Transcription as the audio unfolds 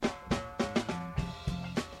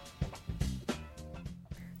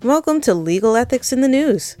Welcome to Legal Ethics in the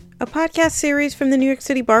News, a podcast series from the New York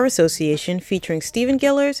City Bar Association featuring Stephen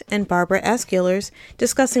Gillers and Barbara S. Gillers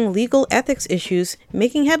discussing legal ethics issues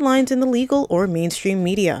making headlines in the legal or mainstream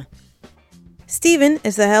media. Stephen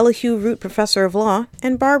is the Elihu Root Professor of Law,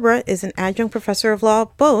 and Barbara is an Adjunct Professor of Law,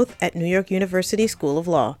 both at New York University School of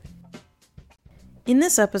Law. In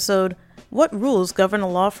this episode, what rules govern a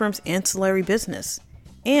law firm's ancillary business?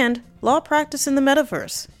 And law practice in the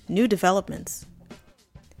metaverse, new developments.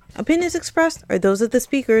 Opinions expressed are those of the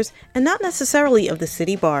speakers and not necessarily of the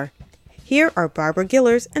City Bar. Here are Barbara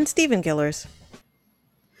Gillers and Stephen Gillers.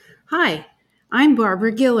 Hi, I'm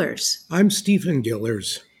Barbara Gillers. I'm Stephen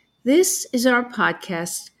Gillers. This is our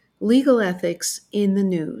podcast, Legal Ethics in the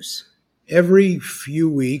News. Every few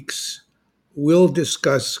weeks, we'll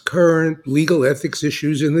discuss current legal ethics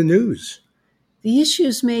issues in the news. The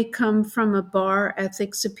issues may come from a bar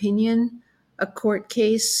ethics opinion, a court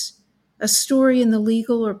case, a story in the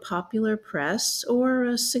legal or popular press, or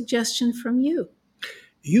a suggestion from you.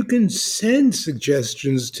 You can send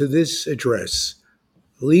suggestions to this address,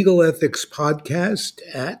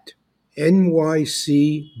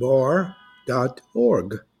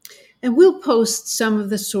 legalethicspodcast@nycbar.org. And we'll post some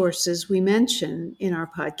of the sources we mention in our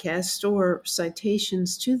podcast or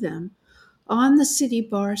citations to them on the City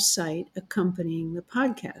Bar site accompanying the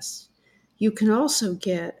podcast. You can also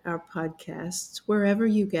get our podcasts wherever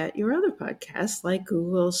you get your other podcasts, like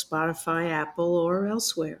Google, Spotify, Apple, or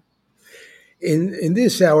elsewhere. In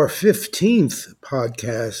this, our 15th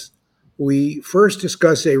podcast, we first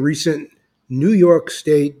discuss a recent New York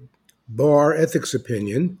State bar ethics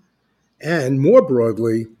opinion, and more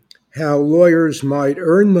broadly, how lawyers might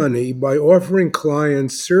earn money by offering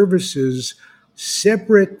clients services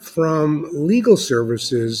separate from legal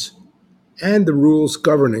services and the rules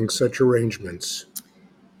governing such arrangements.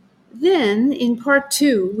 Then, in part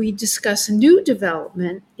 2, we discuss a new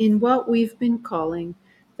development in what we've been calling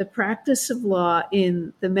the practice of law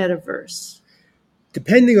in the metaverse.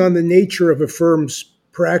 Depending on the nature of a firm's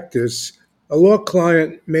practice, a law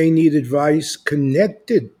client may need advice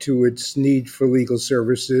connected to its need for legal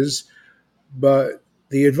services, but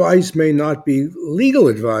the advice may not be legal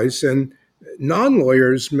advice, and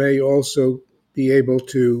non-lawyers may also be able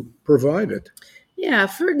to provide it. Yeah,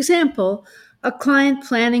 for example, a client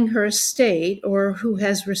planning her estate or who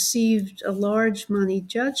has received a large money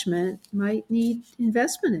judgment might need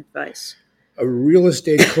investment advice. A real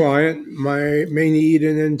estate client may need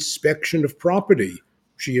an inspection of property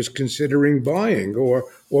she is considering buying, or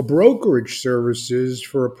brokerage services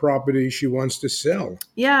for a property she wants to sell.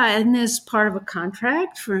 Yeah, and as part of a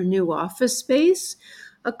contract for a new office space,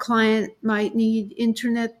 a client might need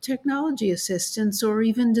internet technology assistance or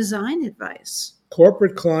even design advice.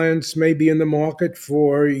 Corporate clients may be in the market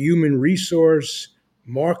for human resource,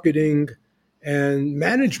 marketing, and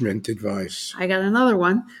management advice. I got another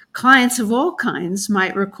one. Clients of all kinds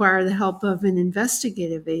might require the help of an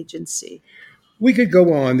investigative agency. We could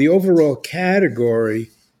go on. The overall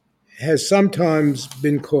category has sometimes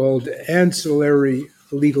been called ancillary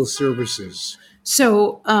legal services.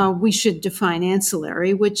 So we should define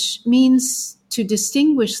ancillary, which means to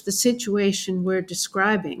distinguish the situation we're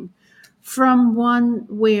describing from one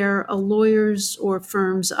where a lawyer's or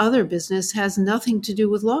firm's other business has nothing to do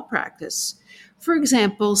with law practice. For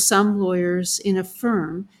example, some lawyers in a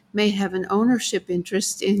firm may have an ownership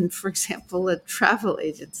interest in, for example, a travel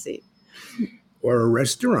agency. Or a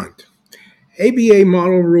restaurant. ABA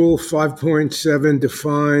Model Rule 5.7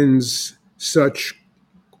 defines such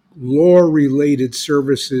law-related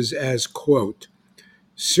services as, quote,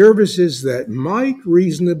 services that might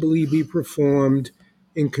reasonably be performed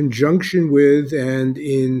in conjunction with and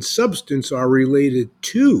in substance are related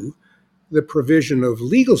to the provision of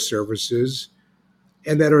legal services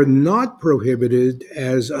and that are not prohibited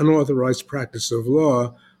as unauthorized practice of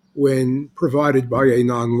law when provided by a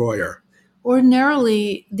non-lawyer.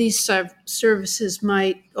 Ordinarily, these services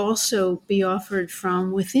might also be offered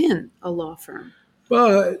from within a law firm.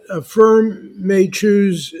 But a firm may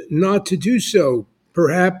choose not to do so.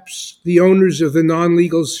 Perhaps the owners of the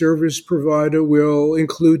non-legal service provider will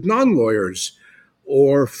include non-lawyers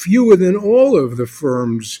or fewer than all of the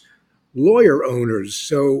firm's lawyer owners.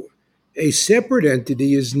 So a separate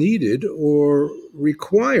entity is needed or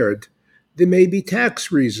required. There may be tax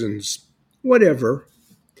reasons, whatever.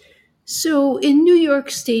 So in New York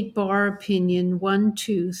State Bar Opinion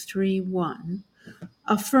 1231,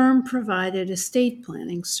 a firm provided estate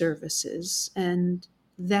planning services, and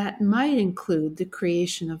that might include the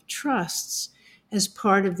creation of trusts as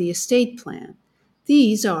part of the estate plan.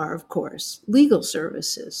 These are, of course, legal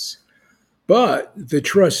services. But the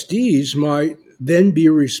trustees might then be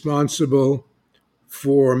responsible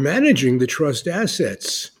for managing the trust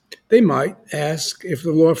assets. They might ask if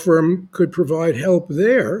the law firm could provide help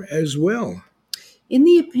there as well. In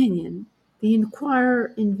the opinion, the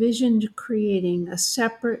inquirer envisioned creating a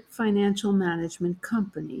separate financial management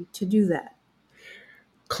company to do that.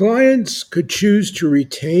 Clients could choose to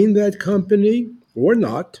retain that company or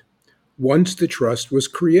not once the trust was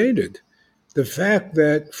created. The fact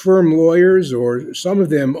that firm lawyers or some of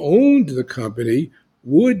them owned the company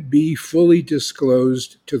would be fully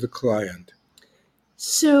disclosed to the client.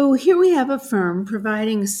 So here we have a firm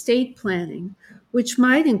providing estate planning, which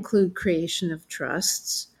might include creation of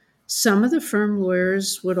trusts. Some of the firm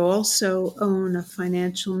lawyers would also own a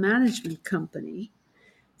financial management company.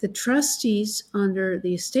 The trustees under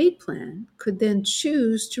the estate plan could then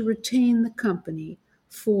choose to retain the company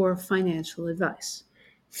for financial advice.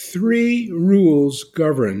 3 rules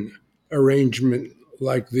govern arrangement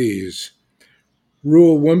like these.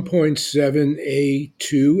 Rule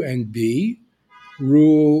 1.7a2 and b,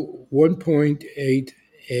 Rule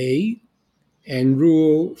 1.8a, and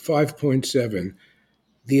Rule 5.7.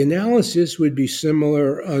 The analysis would be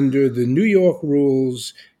similar under the New York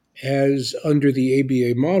rules as under the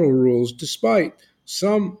ABA model rules, despite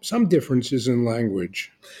some differences in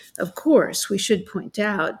language. Of course, we should point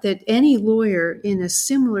out that any lawyer in a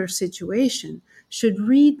similar situation should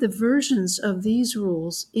read the versions of these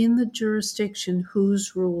rules in the jurisdiction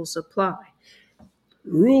whose rules apply.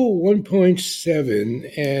 Rule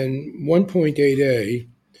 1.7 and 1.8a,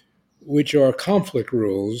 which are conflict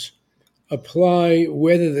rules, apply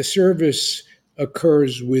whether the service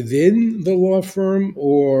occurs within the law firm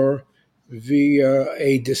or via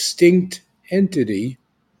a distinct entity.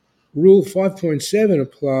 Rule 5.7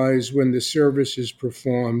 applies when the service is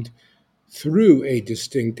performed through a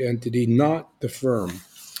distinct entity, not the firm.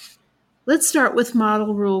 Let's start with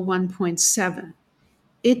Model Rule 1.7.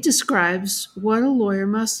 It describes what a lawyer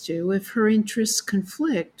must do if her interests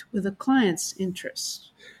conflict with a client's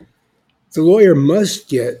interests. The lawyer must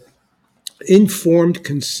get informed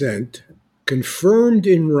consent confirmed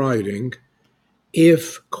in writing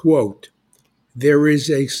if, quote, there is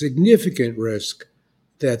a significant risk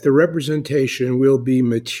that the representation will be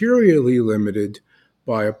materially limited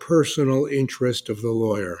by a personal interest of the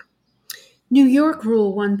lawyer. New York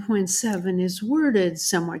Rule 1.7 is worded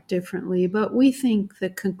somewhat differently, but we think the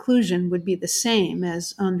conclusion would be the same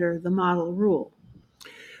as under the model rule.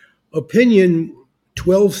 Opinion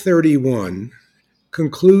 1231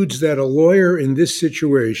 concludes that a lawyer in this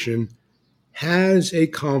situation has a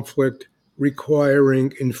conflict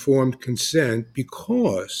requiring informed consent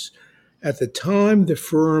because at the time the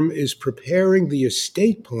firm is preparing the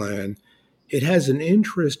estate plan, it has an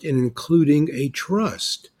interest in including a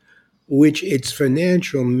trust, which its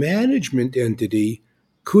financial management entity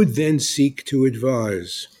could then seek to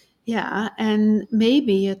advise. Yeah, and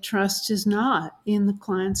maybe a trust is not in the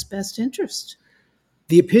client's best interest.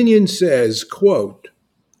 The opinion says, quote,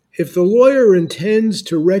 if the lawyer intends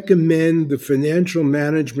to recommend the financial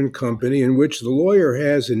management company in which the lawyer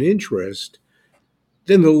has an interest,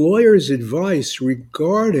 then the lawyer's advice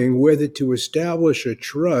regarding whether to establish a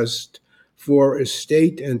trust for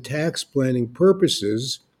estate and tax planning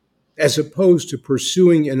purposes, as opposed to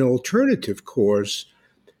pursuing an alternative course,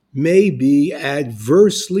 may be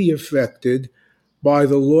adversely affected by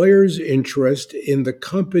the lawyer's interest in the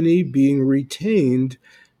company being retained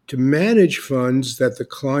to manage funds that the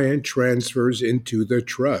client transfers into the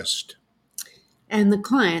trust. And the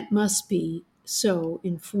client must be so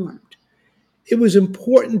informed. It was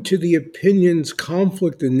important to the opinion's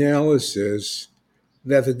conflict analysis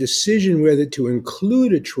that the decision whether to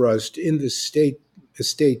include a trust in the estate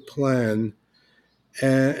plan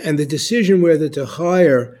and the decision whether to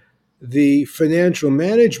hire the financial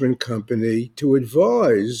management company to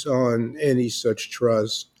advise on any such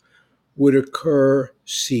trust would occur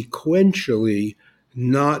sequentially,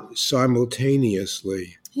 not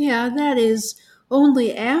simultaneously. Yeah, that is,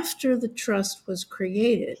 only after the trust was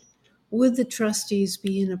created would the trustees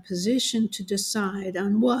be in a position to decide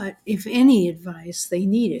on what, if any, advice they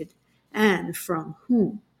needed and from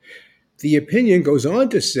whom. The opinion goes on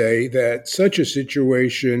to say that such a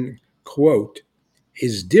situation, quote,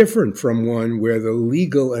 is different from one where the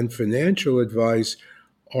legal and financial advice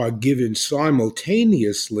are given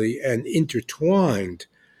simultaneously and intertwined,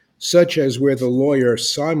 such as where the lawyer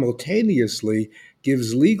simultaneously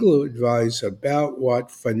gives legal advice about what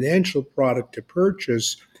financial product to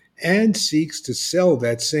purchase and seeks to sell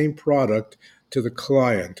that same product to the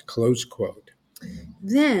client, close quote.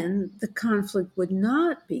 Then the conflict would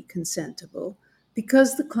not be consentable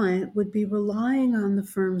because the client would be relying on the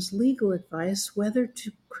firm's legal advice whether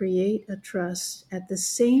to create a trust at the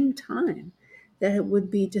same time that it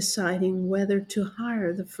would be deciding whether to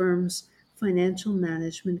hire the firm's financial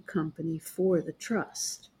management company for the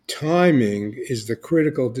trust. Timing is the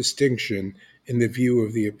critical distinction in the view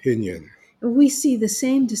of the opinion. We see the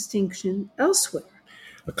same distinction elsewhere.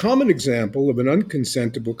 A common example of an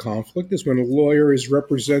unconsentable conflict is when a lawyer is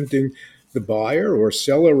representing the buyer or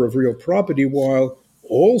seller of real property while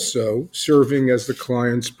also serving as the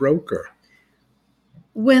client's broker.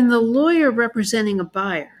 When the lawyer representing a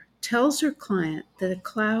buyer tells her client that a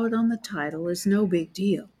cloud on the title is no big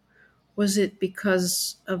deal, was it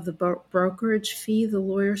because of the brokerage fee the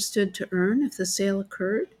lawyer stood to earn if the sale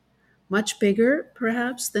occurred? Much bigger,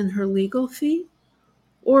 perhaps, than her legal fee?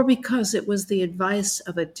 Or because it was the advice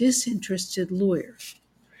of a disinterested lawyer?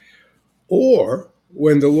 Or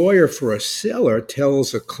when the lawyer for a seller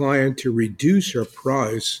tells a client to reduce her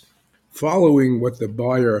price following what the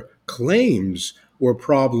buyer claims were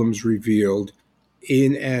problems revealed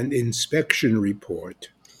in an inspection report.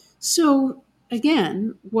 So,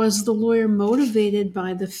 again, was the lawyer motivated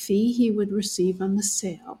by the fee he would receive on the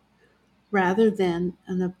sale rather than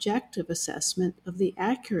an objective assessment of the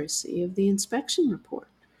accuracy of the inspection report?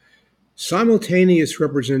 Simultaneous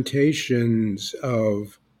representations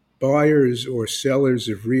of buyers or sellers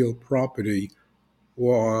of real property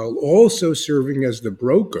while also serving as the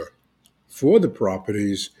broker for the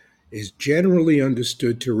properties is generally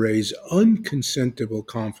understood to raise unconsentable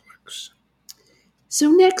conflicts.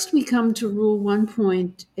 So, next we come to Rule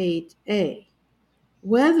 1.8a.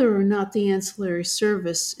 Whether or not the ancillary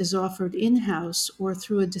service is offered in-house or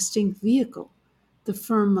through a distinct vehicle, the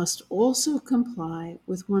firm must also comply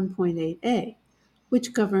with 1.8a,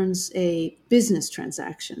 which governs a business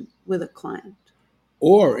transaction with a client.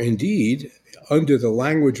 Or indeed, under the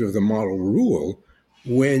language of the model rule,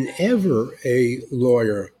 whenever a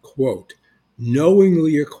lawyer, quote,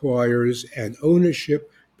 knowingly acquires an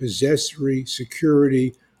ownership, possessory,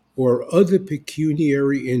 security, or other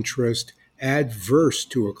pecuniary interest adverse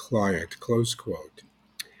to a client, close quote.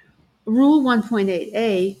 Rule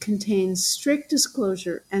 1.8a contains strict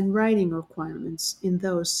disclosure and writing requirements in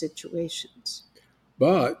those situations.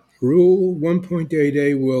 But Rule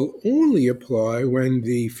 1.8a will only apply when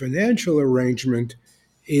the financial arrangement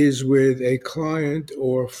is with a client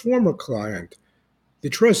or former client. The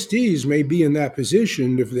trustees may be in that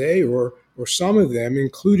position if they or some of them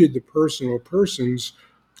included the person or persons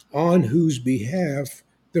on whose behalf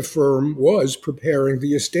the firm was preparing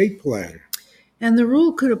the estate plan. And the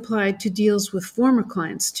rule could apply to deals with former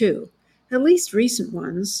clients too, at least recent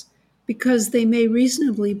ones, because they may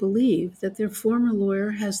reasonably believe that their former lawyer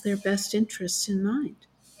has their best interests in mind.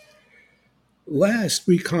 Last,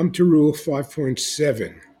 we come to Rule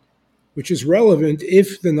 5.7, which is relevant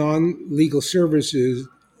if the non-legal service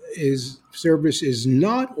is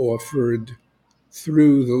not offered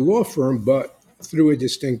through the law firm, but through a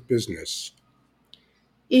distinct business.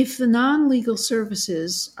 If the non-legal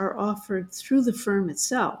services are offered through the firm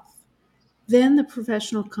itself, then the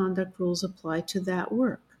professional conduct rules apply to that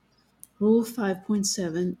work. Rule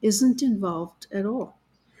 5.7 isn't involved at all.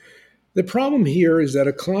 The problem here is that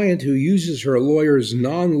a client who uses her lawyer's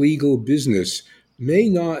non-legal business may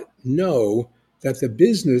not know that the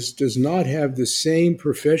business does not have the same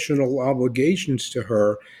professional obligations to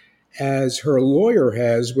her as her lawyer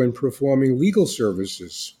has when performing legal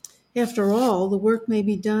services. After all, the work may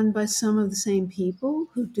be done by some of the same people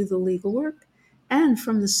who do the legal work and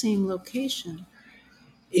from the same location.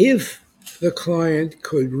 If the client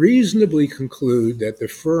could reasonably conclude that the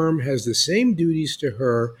firm has the same duties to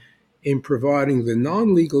her in providing the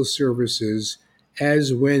non-legal services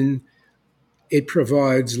as when it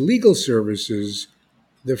provides legal services,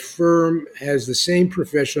 the firm has the same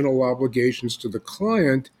professional obligations to the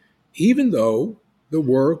client, even though the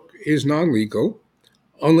work is non-legal,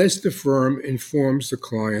 unless the firm informs the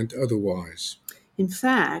client otherwise. In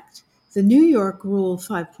fact, the New York Rule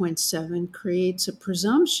 5.7 creates a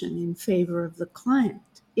presumption in favor of the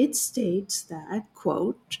client. It states that,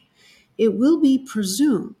 quote, it will be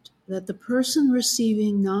presumed that the person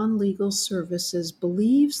receiving non-legal services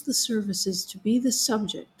believes the services to be the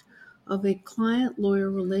subject of a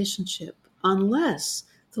client-lawyer relationship unless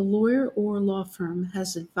the lawyer or law firm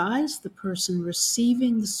has advised the person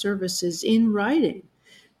receiving the services in writing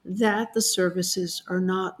that the services are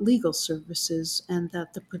not legal services and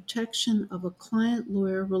that the protection of a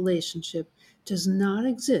client-lawyer relationship does not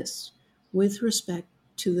exist with respect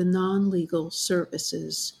to the non-legal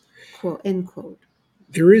services, quote, end quote.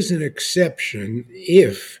 There is an exception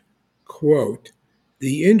if, quote,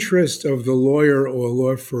 the interest of the lawyer or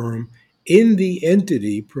law firm in the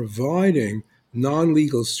entity providing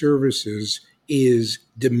non-legal services is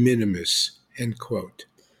de minimis, end quote.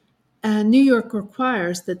 New York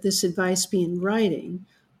requires that this advice be in writing,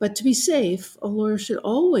 but to be safe, a lawyer should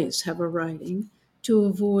always have a writing to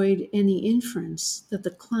avoid any inference that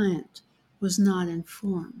the client was not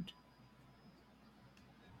informed.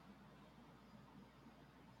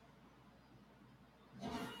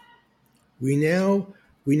 We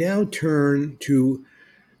now turn to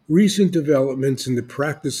recent developments in the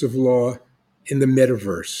practice of law in the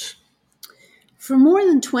metaverse. For more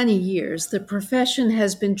than 20 years, the profession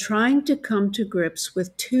has been trying to come to grips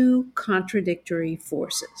with two contradictory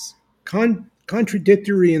forces.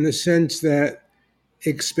 Contradictory in the sense that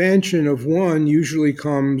expansion of one usually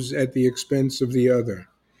comes at the expense of the other.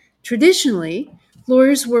 Traditionally,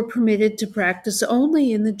 lawyers were permitted to practice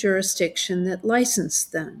only in the jurisdiction that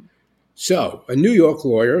licensed them. So, a New York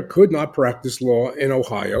lawyer could not practice law in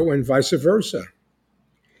Ohio and vice versa.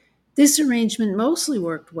 This arrangement mostly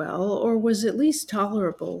worked well, or was at least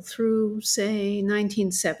tolerable, through, say,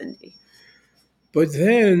 1970. But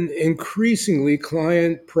then, increasingly,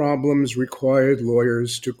 client problems required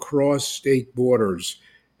lawyers to cross state borders.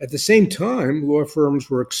 At the same time, law firms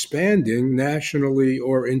were expanding nationally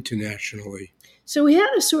or internationally. So we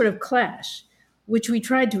had a sort of clash, which we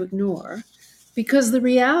tried to ignore, because the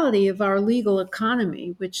reality of our legal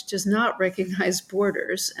economy, which does not recognize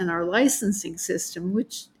borders, and our licensing system,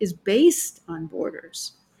 which is based on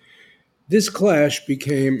borders. This clash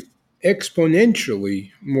became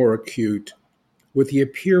exponentially more acute with the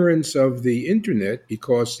appearance of the internet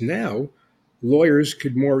because now lawyers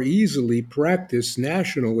could more easily practice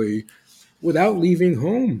nationally without leaving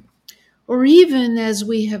home. Or even, as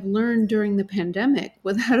we have learned during the pandemic,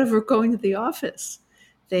 without ever going to the office.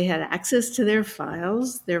 They had access to their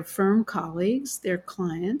files, their firm colleagues, their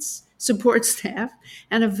clients, support staff,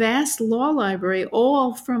 and a vast law library,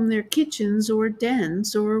 all from their kitchens or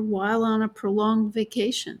dens or while on a prolonged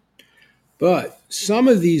vacation. But some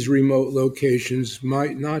of these remote locations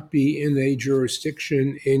might not be in a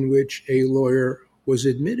jurisdiction in which a lawyer was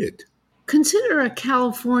admitted. Consider a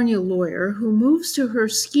California lawyer who moves to her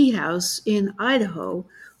ski house in Idaho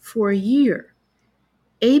for a year.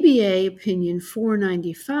 ABA Opinion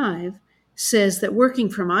 495 says that working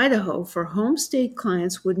from Idaho for home state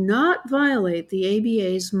clients would not violate the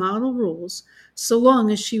ABA's model rules so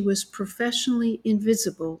long as she was professionally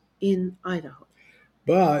invisible in Idaho.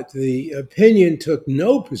 But the opinion took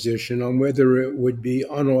no position on whether it would be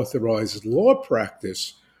unauthorized law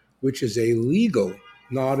practice, which is a legal,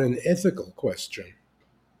 not an ethical question.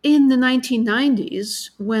 In the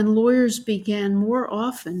 1990s, when lawyers began more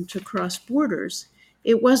often to cross borders,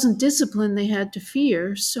 it wasn't discipline they had to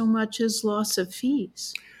fear so much as loss of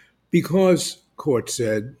fees. Because, court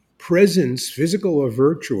said, presence, physical or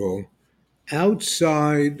virtual,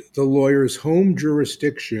 outside the lawyer's home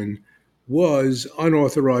jurisdiction was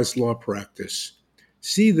unauthorized law practice.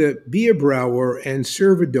 See the Bierbrower and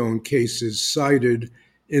Servidone cases cited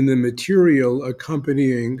in the material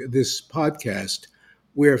accompanying this podcast,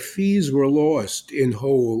 where fees were lost in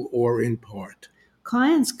whole or in part.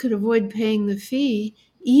 Clients could avoid paying the fee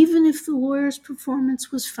even if the lawyer's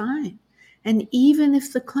performance was fine, and even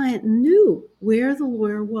if the client knew where the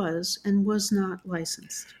lawyer was and was not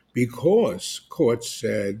licensed. Because, courts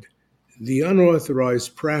said, the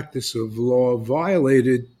unauthorized practice of law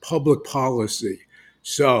violated public policy.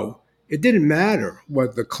 So it didn't matter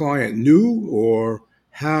what the client knew or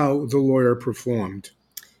how the lawyer performed.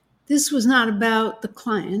 This was not about the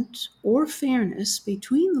client or fairness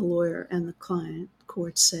between the lawyer and the client,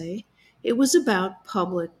 courts say. It was about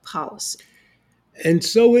public policy. And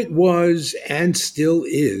so it was, and still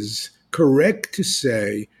is, correct to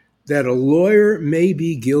say that a lawyer may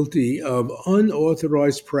be guilty of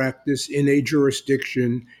unauthorized practice in a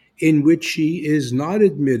jurisdiction in which she is not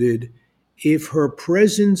admitted if her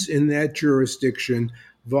presence in that jurisdiction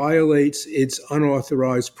violates its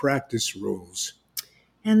unauthorized practice rules.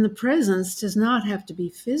 And the presence does not have to be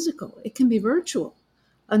physical. It can be virtual.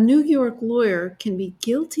 A New York lawyer can be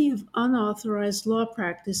guilty of unauthorized law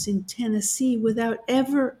practice in Tennessee without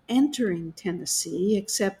ever entering Tennessee,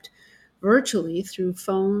 except virtually through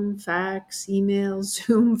phone, fax, email,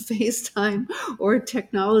 Zoom, FaceTime, or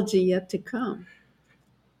technology yet to come.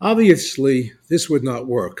 Obviously, this would not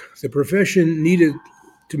work. The profession needed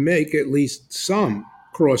to make at least some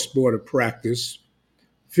cross-border practice,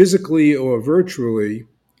 physically or virtually,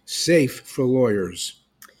 safe for lawyers.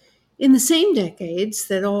 In the same decades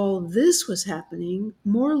that all this was happening,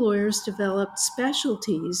 more lawyers developed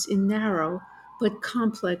specialties in narrow but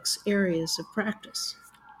complex areas of practice.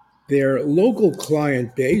 Their local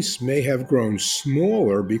client base may have grown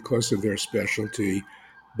smaller because of their specialty,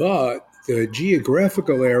 but the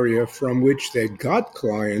geographical area from which they got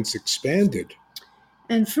clients expanded.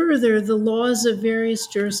 And further, the laws of various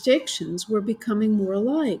jurisdictions were becoming more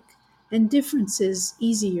alike and differences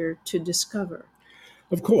easier to discover.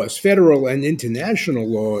 Of course, federal and international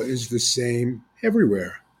law is the same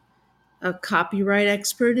everywhere. A copyright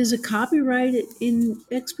expert is a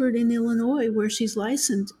expert in Illinois, where she's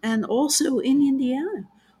licensed, and also in Indiana,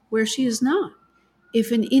 where she is not.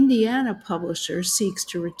 If an Indiana publisher seeks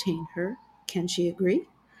to retain her, can she agree?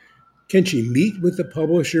 Can she meet with the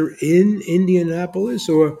publisher in Indianapolis,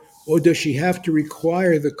 or does she have to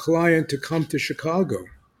require the client to come to Chicago?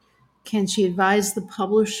 Can she advise the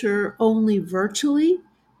publisher only virtually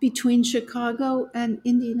between Chicago and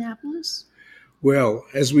Indianapolis? Well,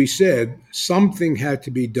 as we said, something had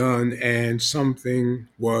to be done and something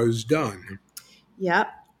was done.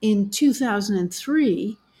 Yep. In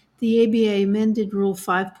 2003, the ABA amended Rule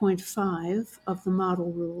 5.5 of the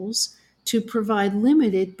Model Rules to provide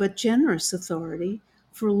limited but generous authority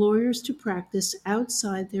for lawyers to practice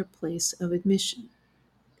outside their place of admission.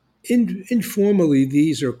 Informally,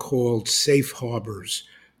 these are called safe harbors.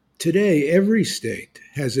 Today, every state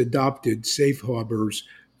has adopted safe harbors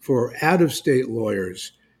for out of state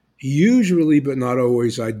lawyers, usually but not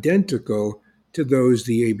always identical to those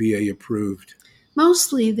the ABA approved.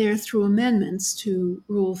 Mostly they're through amendments to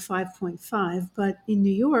Rule 5.5, but in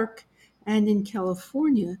New York and in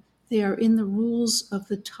California, they are in the rules of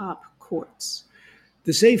the top courts.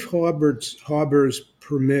 The safe harbors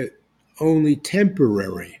permit only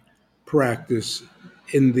temporary practice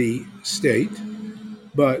in the state,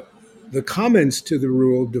 but the comments to the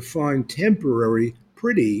rule define temporary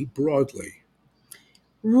pretty broadly.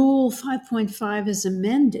 Rule 5.5 as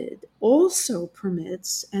amended also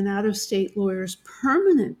permits an out-of-state lawyer's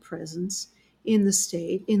permanent presence in the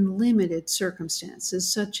state in limited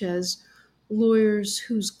circumstances, such as lawyers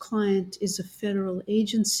whose client is a federal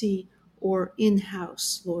agency or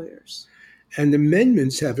in-house lawyers. And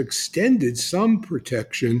amendments have extended some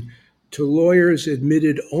protection to lawyers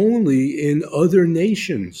admitted only in other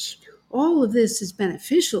nations. All of this is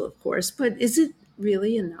beneficial, of course, but is it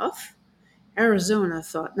really enough? Arizona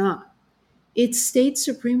thought not. Its state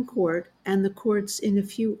Supreme Court and the courts in a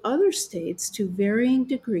few other states, to varying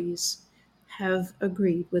degrees, have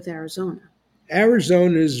agreed with Arizona.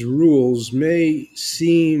 Arizona's rules may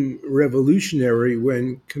seem revolutionary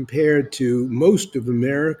when compared to most of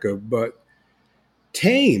America, but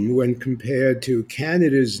tame when compared to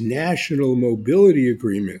Canada's National Mobility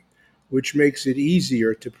Agreement, which makes it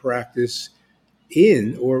easier to practice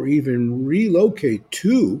in or even relocate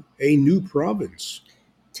to a new province.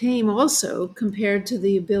 Tame also compared to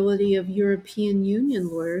the ability of European Union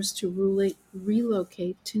lawyers to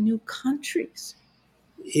relocate to new countries.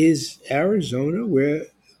 Is Arizona where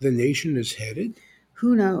the nation is headed?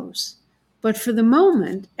 Who knows? But for the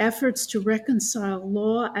moment, efforts to reconcile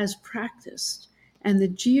law as practiced and the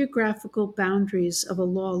geographical boundaries of a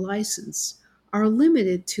law license are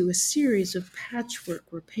limited to a series of patchwork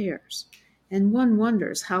repairs. And one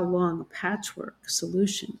wonders how long a patchwork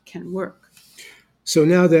solution can work. So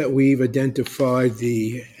now that we've identified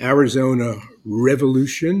the Arizona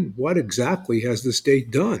Revolution, what exactly has the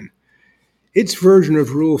state done? Its version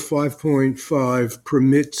of Rule 5.5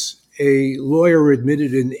 permits a lawyer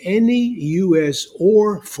admitted in any U.S.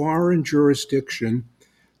 or foreign jurisdiction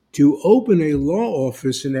to open a law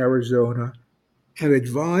office in Arizona and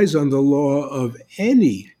advise on the law of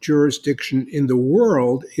any jurisdiction in the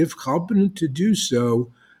world if competent to do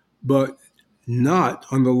so, but not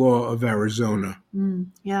on the law of Arizona.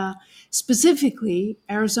 Yeah. Specifically,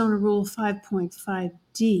 Arizona Rule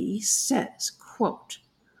 5.5D says, quote,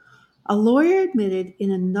 a lawyer admitted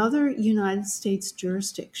in another United States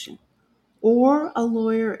jurisdiction or a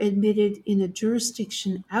lawyer admitted in a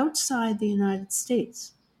jurisdiction outside the United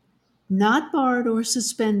States, not barred or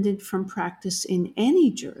suspended from practice in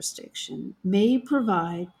any jurisdiction, may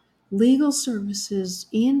provide legal services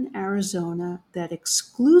in Arizona that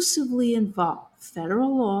exclusively involve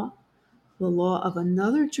federal law, the law of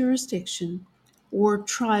another jurisdiction, or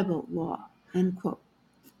tribal law, end quote.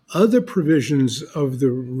 Other provisions of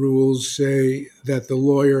the rules say that the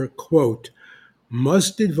lawyer, quote,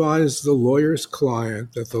 must advise the lawyer's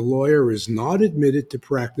client that the lawyer is not admitted to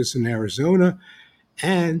practice in Arizona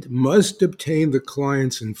and must obtain the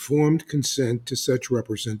client's informed consent to such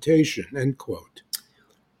representation, end quote.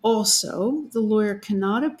 Also, the lawyer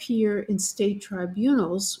cannot appear in state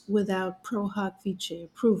tribunals without pro hoc vice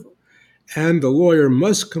approval. And the lawyer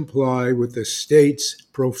must comply with the state's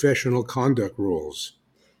professional conduct rules.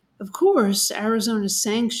 Of course, Arizona's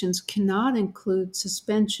sanctions cannot include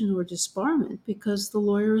suspension or disbarment because the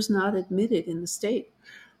lawyer is not admitted in the state.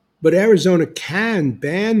 But Arizona can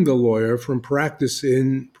ban the lawyer from practice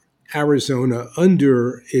in Arizona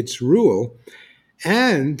under its rule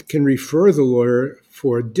and can refer the lawyer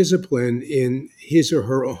for discipline in his or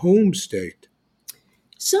her home state.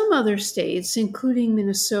 Some other states, including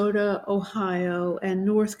Minnesota, Ohio, and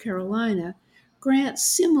North Carolina, grant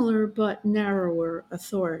similar but narrower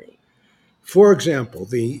authority. For example,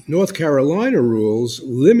 the North Carolina rules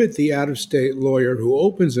limit the out of state lawyer who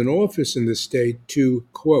opens an office in the state to,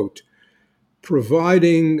 quote,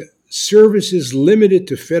 providing services limited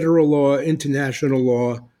to federal law, international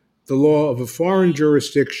law, the law of a foreign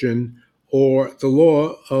jurisdiction, or the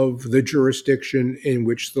law of the jurisdiction in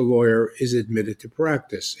which the lawyer is admitted to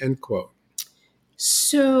practice, end quote.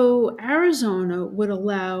 So, Arizona would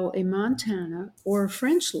allow a Montana or a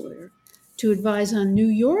French lawyer to advise on New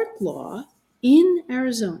York law in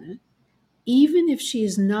Arizona, even if she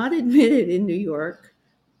is not admitted in New York,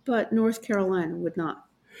 but North Carolina would not.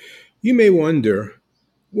 You may wonder,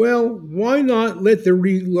 well, why not let the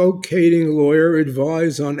relocating lawyer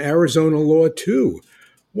advise on Arizona law too?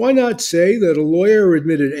 Why not say that a lawyer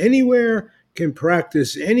admitted anywhere can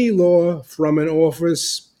practice any law from an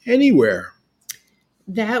office anywhere?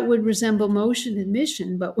 That would resemble motion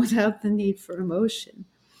admission, but without the need for a motion.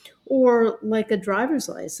 Or like a driver's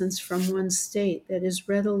license from one state that is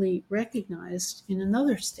readily recognized in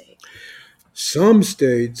another state. Some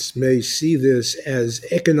states may see this as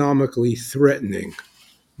economically threatening.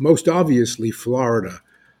 Most obviously, Florida.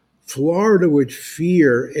 Florida would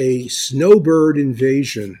fear a snowbird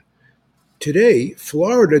invasion. Today,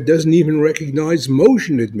 Florida doesn't even recognize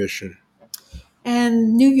motion admission.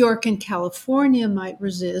 And New York and California might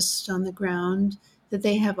resist on the ground that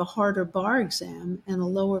they have a harder bar exam and a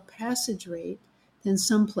lower passage rate than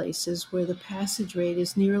some places where the passage rate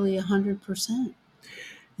is nearly 100%.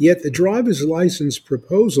 Yet the driver's license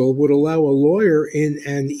proposal would allow a lawyer in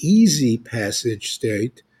an easy passage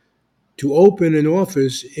state to open an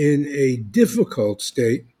office in a difficult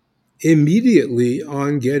state immediately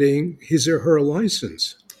on getting his or her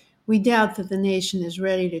license. We doubt that the nation is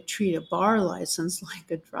ready to treat a bar license like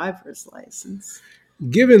a driver's license.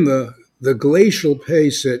 Given the glacial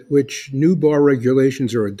pace at which new bar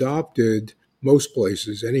regulations are adopted, most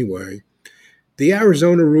places anyway, the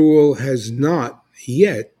Arizona rule has not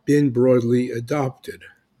yet been broadly adopted.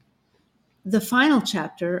 The final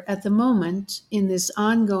chapter at the moment in this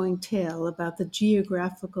ongoing tale about the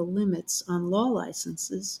geographical limits on law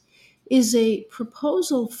licenses is a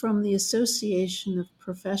proposal from the Association of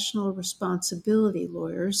Professional Responsibility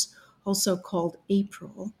Lawyers, also called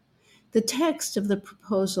APRIL. The text of the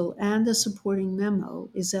proposal and a supporting memo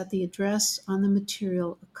is at the address on the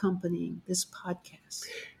material accompanying this podcast.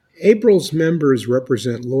 APRIL's members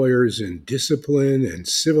represent lawyers in discipline and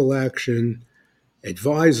civil action,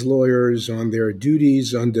 advise lawyers on their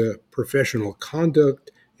duties under professional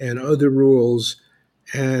conduct and other rules,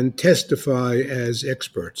 and testify as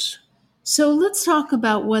experts. So let's talk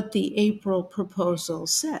about what the APRIL proposal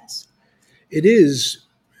says. It is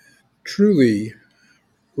truly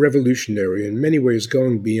revolutionary, in many ways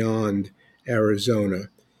going beyond Arizona.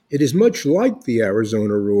 It is much like the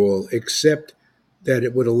Arizona rule, except that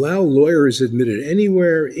it would allow lawyers admitted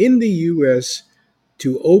anywhere in the U.S.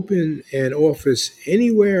 to open an office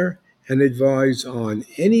anywhere and advise on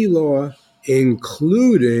any law,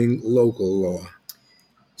 including local law.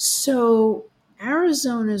 So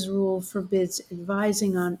Arizona's rule forbids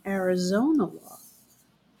advising on Arizona law,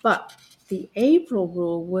 but the APRIL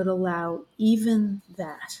rule would allow even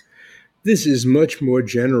that. This is much more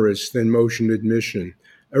generous than motion admission.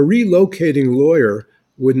 A relocating lawyer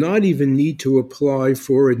would not even need to apply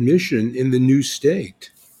for admission in the new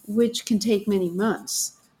state, which can take many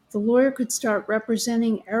months. The lawyer could start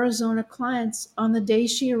representing Arizona clients on the day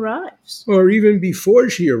she arrives. or even before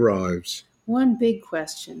she arrives. One big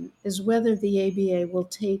question is whether the ABA will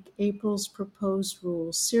take APRIL's proposed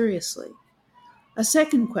rule seriously. A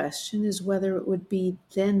second question is whether it would be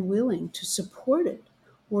then willing to support it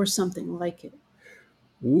or something like it.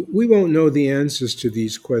 We won't know the answers to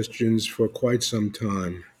these questions for quite some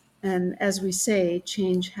time. And as we say,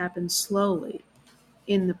 change happens slowly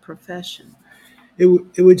in the profession.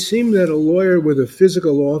 It would seem that a lawyer with a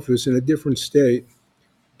physical office in a different state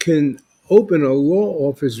can open a law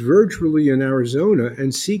office virtually in Arizona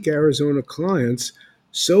and seek Arizona clients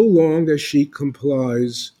so long as she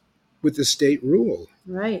complies with the state rule.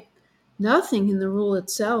 Right. Nothing in the rule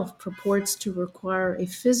itself purports to require a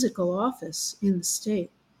physical office in the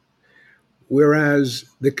state. Whereas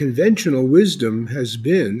the conventional wisdom has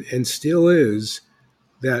been and still is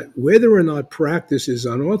that whether or not practice is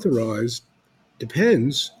unauthorized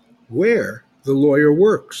depends where the lawyer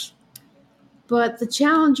works. But the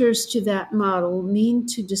challengers to that model mean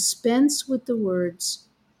to dispense with the words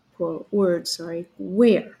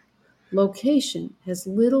where. Location has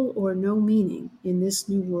little or no meaning in this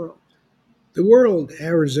new world. The world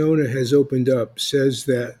Arizona has opened up says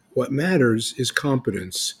that what matters is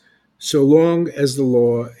competence, so long as the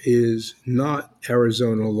law is not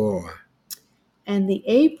Arizona law. And the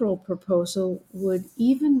April proposal would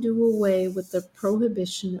even do away with the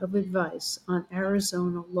prohibition of advice on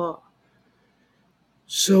Arizona law.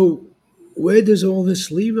 So, where does all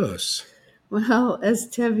this leave us? Well, as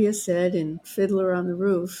Tevye said in Fiddler on the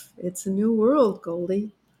Roof, it's a new world,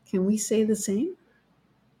 Goldie. Can we say the same?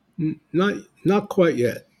 Not quite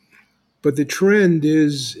yet, but the trend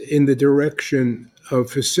is in the direction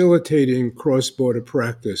of facilitating cross-border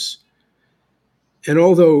practice. And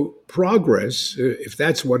although progress, if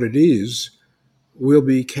that's what it is, will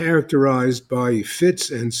be characterized by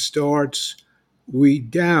fits and starts, we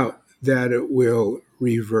doubt that it will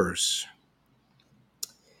reverse.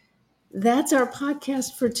 That's our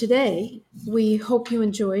podcast for today. We hope you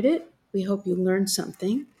enjoyed it. We hope you learned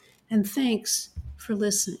something. And thanks for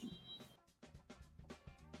listening.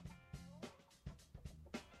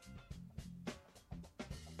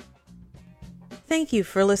 Thank you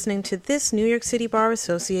for listening to this New York City Bar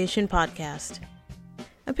Association podcast.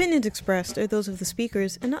 Opinions expressed are those of the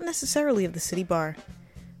speakers and not necessarily of the City Bar.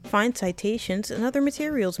 Find citations and other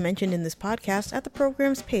materials mentioned in this podcast at the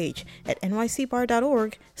program's page at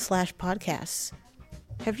nycbar.org/podcasts.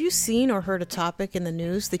 Have you seen or heard a topic in the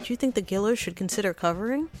news that you think the Gillers should consider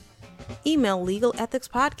covering? Email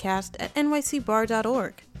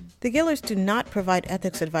legalethicspodcast@nycbar.org. The Gillers do not provide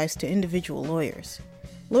ethics advice to individual lawyers.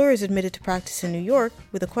 Lawyers admitted to practice in New York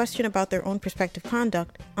with a question about their own prospective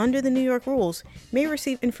conduct under the New York rules may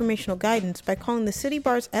receive informational guidance by calling the City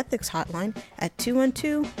Bar's ethics hotline at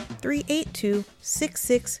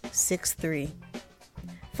 212-382-6663.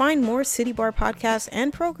 Find more City Bar podcasts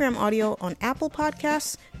and program audio on Apple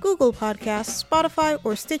Podcasts, Google Podcasts, Spotify,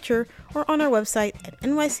 or Stitcher, or on our website at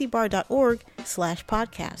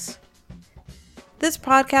nycbar.org/podcasts. This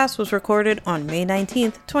podcast was recorded on May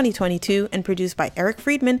 19th, 2022, and produced by Eric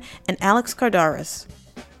Friedman and Alex Cardaris.